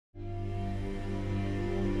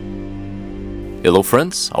Hello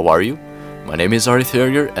friends, how are you? My name is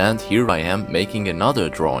Arithurier and here I am making another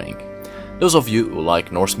drawing. Those of you who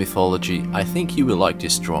like Norse mythology, I think you will like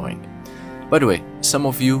this drawing. By the way, some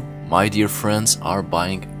of you, my dear friends, are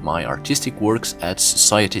buying my artistic works at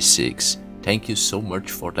Society 6. Thank you so much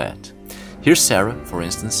for that. Here's Sarah, for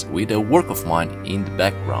instance, with a work of mine in the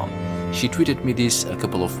background. She tweeted me this a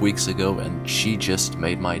couple of weeks ago and she just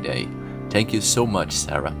made my day. Thank you so much,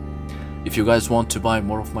 Sarah. If you guys want to buy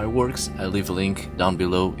more of my works, I'll leave a link down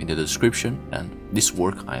below in the description, and this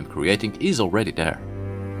work I am creating is already there.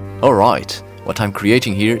 Alright, what I'm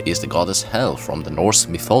creating here is the goddess Hel from the Norse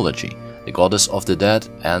mythology, the goddess of the dead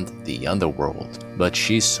and the underworld, but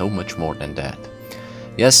she's so much more than that.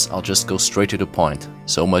 Yes, I'll just go straight to the point,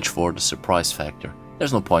 so much for the surprise factor.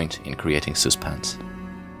 There's no point in creating suspense.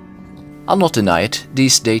 I'll not deny it,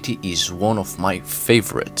 this deity is one of my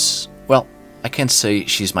favorites. Well, I can't say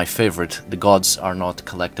she's my favorite, the gods are not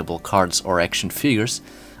collectible cards or action figures.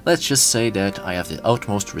 Let's just say that I have the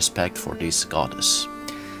utmost respect for this goddess.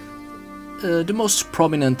 The most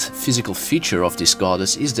prominent physical feature of this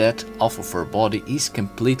goddess is that half of her body is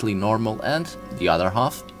completely normal and the other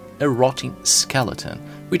half a rotting skeleton,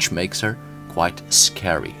 which makes her quite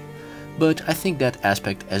scary. But I think that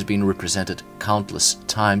aspect has been represented countless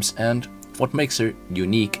times, and what makes her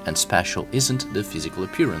unique and special isn't the physical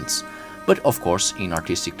appearance. But of course, in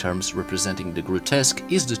artistic terms, representing the grotesque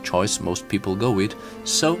is the choice most people go with,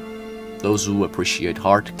 so those who appreciate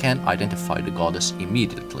art can identify the goddess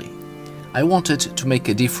immediately. I wanted to make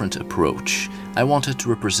a different approach. I wanted to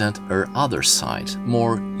represent her other side,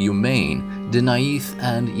 more humane, the naive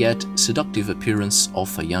and yet seductive appearance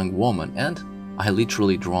of a young woman, and I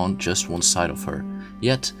literally drawn just one side of her.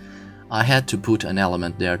 Yet, I had to put an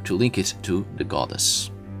element there to link it to the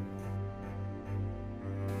goddess.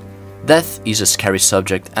 Death is a scary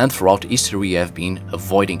subject, and throughout history we have been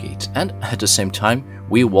avoiding it, and at the same time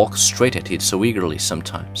we walk straight at it so eagerly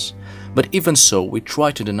sometimes. But even so, we try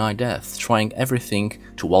to deny death, trying everything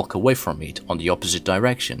to walk away from it on the opposite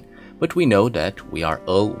direction. But we know that we are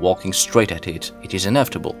all walking straight at it, it is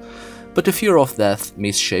inevitable. But the fear of death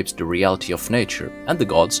misshapes the reality of nature, and the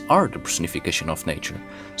gods are the personification of nature.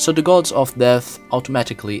 So the gods of death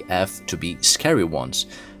automatically have to be scary ones,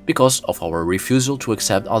 because of our refusal to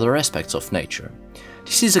accept other aspects of nature.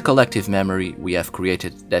 This is a collective memory we have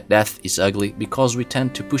created that death is ugly because we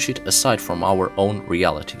tend to push it aside from our own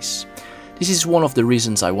realities. This is one of the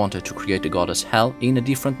reasons I wanted to create the goddess Hel in a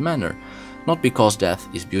different manner, not because death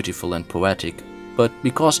is beautiful and poetic, but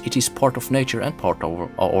because it is part of nature and part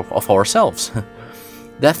of ourselves.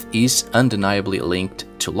 Death is undeniably linked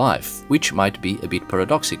to life, which might be a bit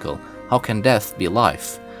paradoxical. How can death be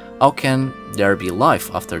life? How can there be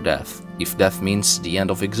life after death, if death means the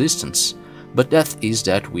end of existence? But death is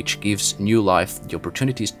that which gives new life the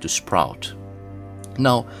opportunities to sprout.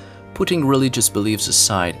 Now, putting religious beliefs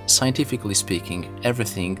aside, scientifically speaking,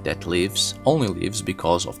 everything that lives only lives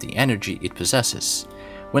because of the energy it possesses.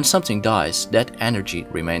 When something dies, that energy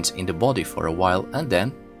remains in the body for a while and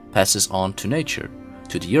then passes on to nature,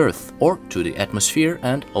 to the earth, or to the atmosphere,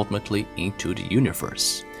 and ultimately into the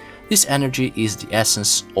universe. This energy is the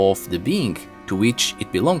essence of the being to which it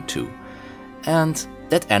belonged to, and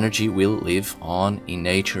that energy will live on in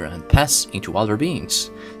nature and pass into other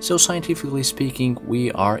beings. So scientifically speaking, we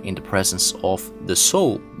are in the presence of the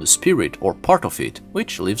soul, the spirit, or part of it,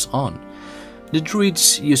 which lives on. The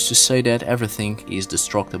Druids used to say that everything is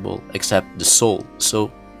destructible except the soul,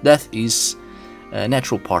 so death is a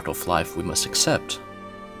natural part of life we must accept.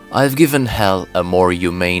 I've given Hel a more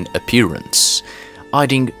humane appearance,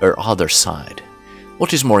 hiding her other side.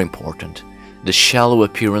 What is more important, the shallow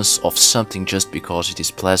appearance of something just because it is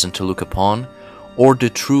pleasant to look upon, or the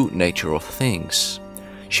true nature of things?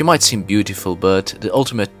 She might seem beautiful, but the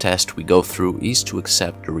ultimate test we go through is to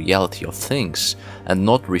accept the reality of things, and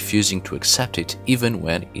not refusing to accept it even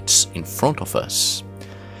when it's in front of us.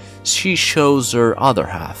 She shows her other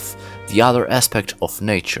half, the other aspect of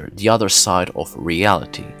nature, the other side of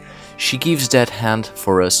reality. She gives that hand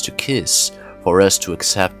for us to kiss, for us to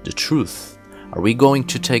accept the truth. Are we going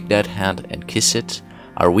to take that hand and kiss it?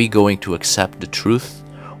 Are we going to accept the truth,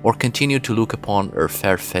 or continue to look upon her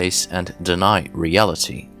fair face and deny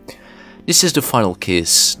reality? This is the final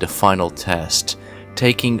kiss, the final test,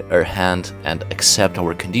 taking her hand and accept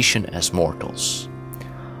our condition as mortals.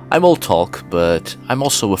 I'm all talk, but I'm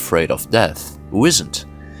also afraid of death. Who isn't?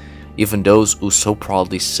 Even those who so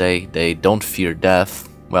proudly say they don't fear death,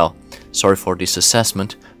 well, sorry for this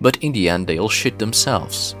assessment, but in the end they all shit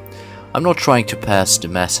themselves. I'm not trying to pass the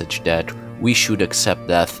message that we should accept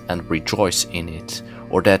death and rejoice in it,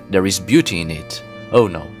 or that there is beauty in it. Oh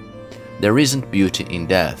no. There isn't beauty in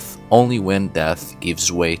death, only when death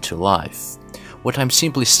gives way to life. What I'm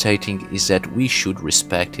simply stating is that we should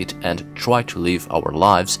respect it and try to live our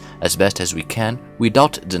lives as best as we can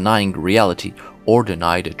without denying reality or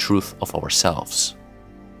deny the truth of ourselves.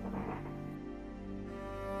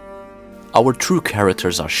 Our true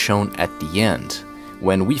characters are shown at the end,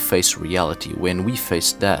 when we face reality, when we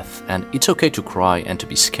face death, and it's okay to cry and to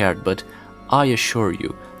be scared, but I assure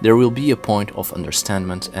you, there will be a point of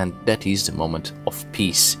understanding, and that is the moment of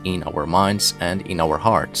peace in our minds and in our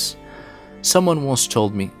hearts. Someone once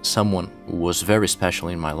told me, someone who was very special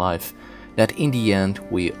in my life, that in the end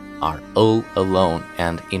we are all alone,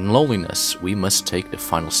 and in loneliness we must take the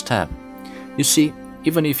final step. You see,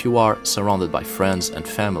 even if you are surrounded by friends and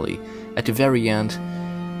family, at the very end,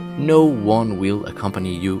 no one will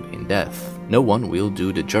accompany you in death. No one will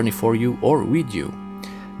do the journey for you or with you.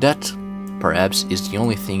 That, perhaps, is the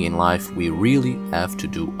only thing in life we really have to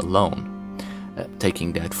do alone.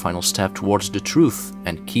 Taking that final step towards the truth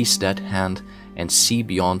and kiss that hand and see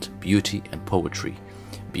beyond beauty and poetry,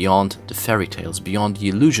 beyond the fairy tales, beyond the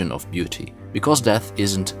illusion of beauty, because death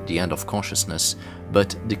isn't the end of consciousness,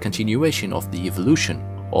 but the continuation of the evolution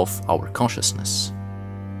of our consciousness.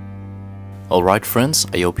 Alright friends,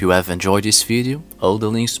 I hope you have enjoyed this video. All the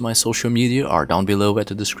links to my social media are down below at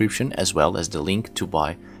the description, as well as the link to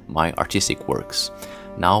buy my artistic works.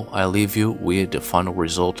 Now I leave you with the final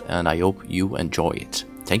result and I hope you enjoy it.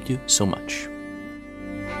 Thank you so much.